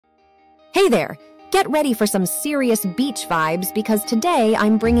Hey there! Get ready for some serious beach vibes because today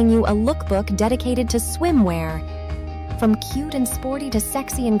I'm bringing you a lookbook dedicated to swimwear. From cute and sporty to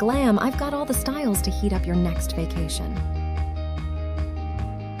sexy and glam, I've got all the styles to heat up your next vacation.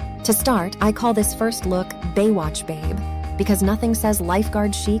 To start, I call this first look Baywatch Babe because nothing says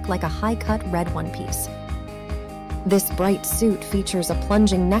lifeguard chic like a high-cut red one-piece. This bright suit features a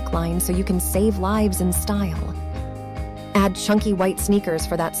plunging neckline so you can save lives in style. Add chunky white sneakers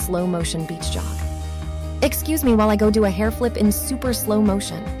for that slow-motion beach jog. Excuse me while I go do a hair flip in super slow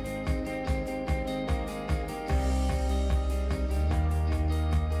motion.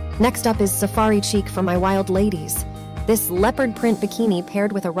 Next up is Safari Chic for my wild ladies. This leopard print bikini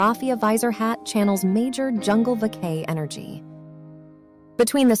paired with a raffia visor hat channels major jungle Vacay energy.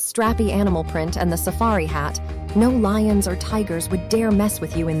 Between the strappy animal print and the safari hat, no lions or tigers would dare mess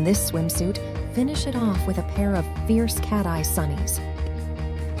with you in this swimsuit. Finish it off with a pair of fierce cat-eye sunnies.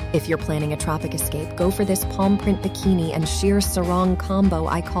 If you're planning a tropic escape, go for this palm print bikini and sheer sarong combo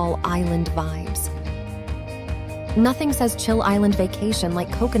I call island vibes. Nothing says chill island vacation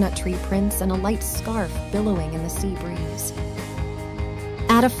like coconut tree prints and a light scarf billowing in the sea breeze.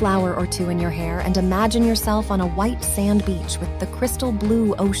 Add a flower or two in your hair and imagine yourself on a white sand beach with the crystal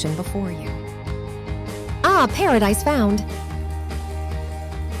blue ocean before you. Ah, paradise found!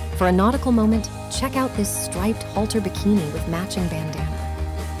 For a nautical moment, check out this striped halter bikini with matching bandana.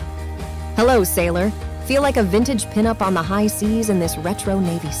 Hello, sailor. Feel like a vintage pinup on the high seas in this retro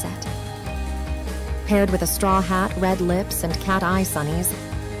navy set. Paired with a straw hat, red lips, and cat-eye sunnies,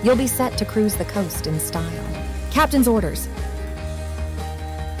 you'll be set to cruise the coast in style. Captain's orders.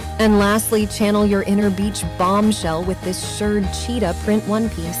 And lastly, channel your inner beach bombshell with this shirred cheetah print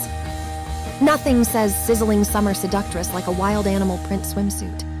one-piece. Nothing says sizzling summer seductress like a wild animal print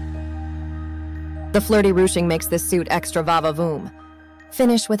swimsuit. The flirty ruching makes this suit extra va-va-voom.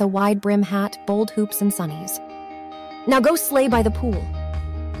 Finish with a wide brim hat, bold hoops, and sunnies. Now go slay by the pool.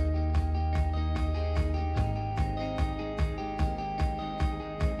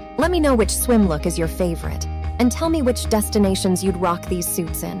 Let me know which swim look is your favorite, and tell me which destinations you'd rock these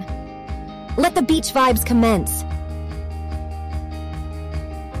suits in. Let the beach vibes commence!